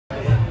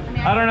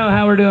I don't know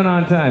how we're doing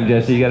on time,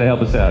 Jesse. You got to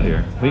help us out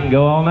here. We can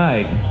go all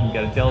night. You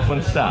got to tell us when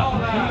to stop.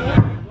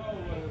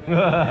 All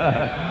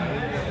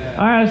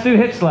right, let's do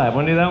Hitchslap.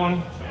 Want to do that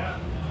one?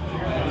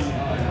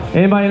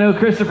 Anybody know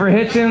Christopher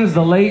Hitchens,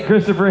 the late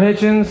Christopher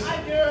Hitchens?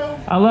 I do.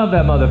 I love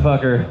that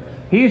motherfucker.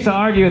 He used to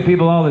argue with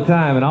people all the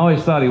time, and I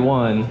always thought he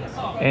won.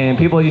 And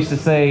people used to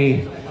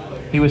say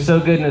he was so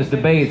good in his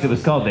debates, it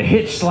was called the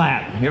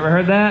Hitchslap. You ever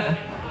heard that?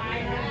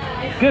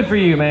 Good for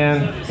you,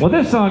 man. Well,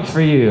 this song's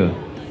for you.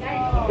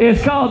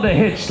 It's called the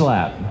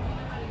Hitchslap.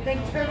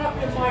 Then turn up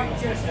the mic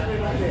just a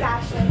little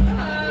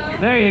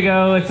bit. There you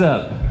go. It's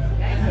up.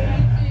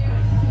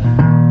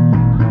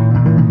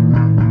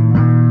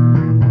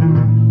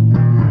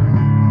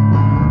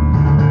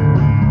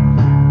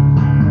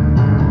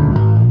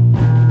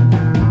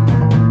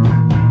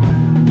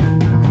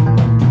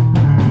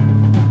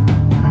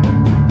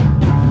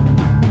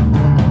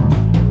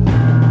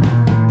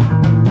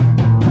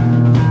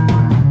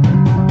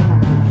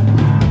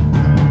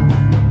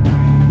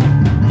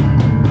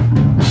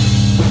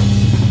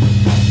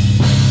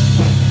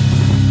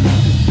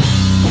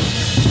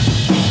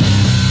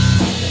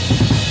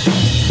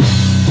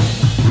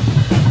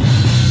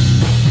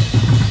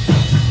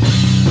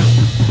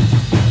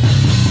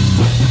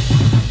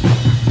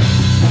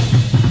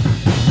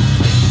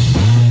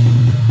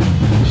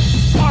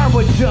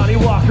 Johnny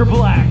Walker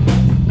Black.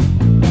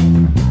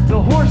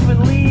 The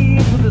horseman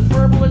leads with his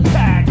verbal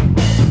attack.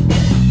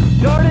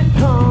 Darted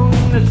tongue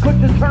that's quick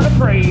to turn to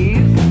praise.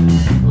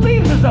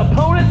 Leaves his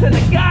opponents in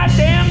the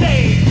goddamn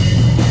daze.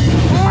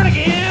 Born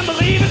again,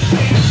 believe in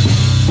sin.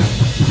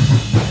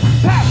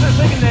 Pastors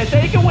thinking that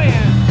they can win.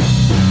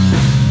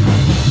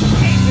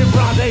 Ancient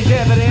Bronze Age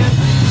evidence.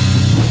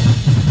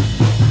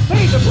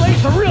 Paint the place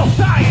for real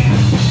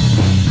science.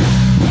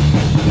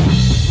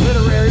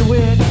 Literary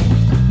wit.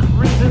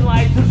 Reason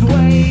lights his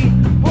way,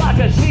 like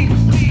a sheep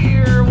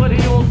steer, what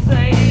he will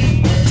say.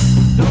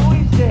 Though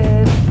he's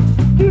dead,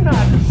 do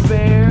not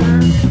despair.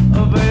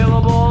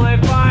 Available, they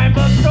find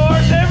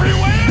bookstores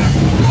everywhere.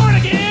 Born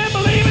again,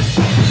 believe it.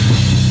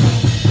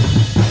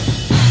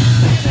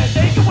 Saying that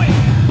they can win.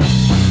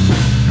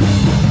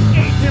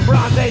 Ancient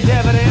Bronze Age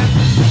evidence.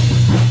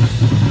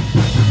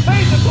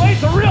 Paint the place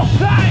for real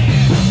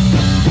science.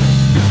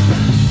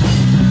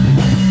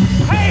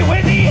 Hey,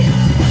 Whitney.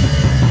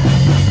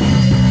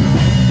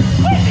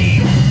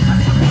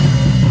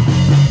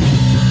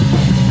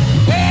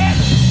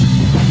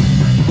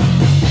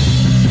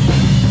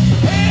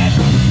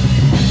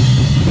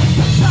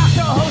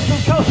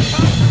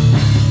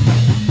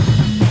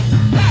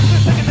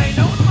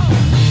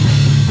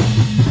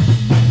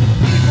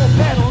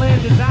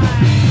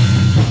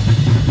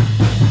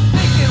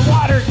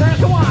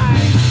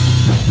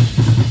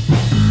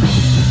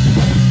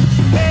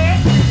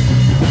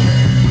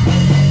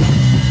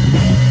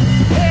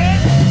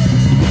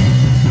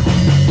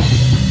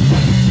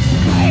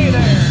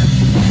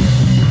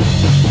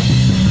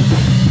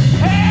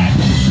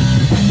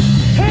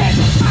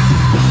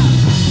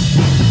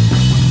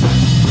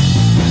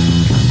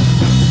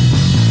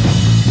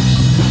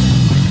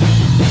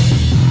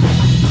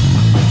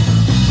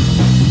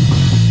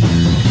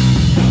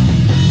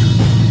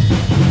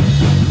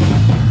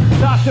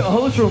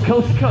 From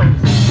coast to coast.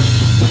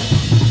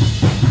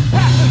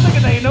 Pastors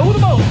thinking they know the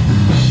most.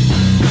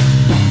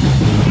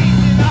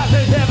 Not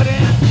there's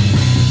evidence.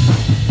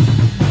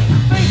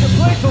 Make the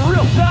place for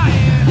real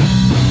science.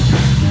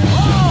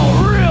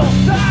 Oh, real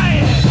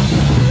science.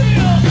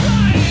 Real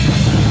science.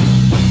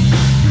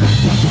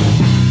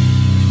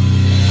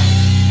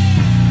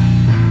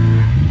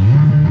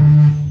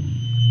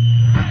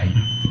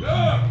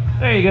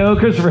 There you go,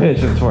 Christopher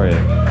Hitchens for you.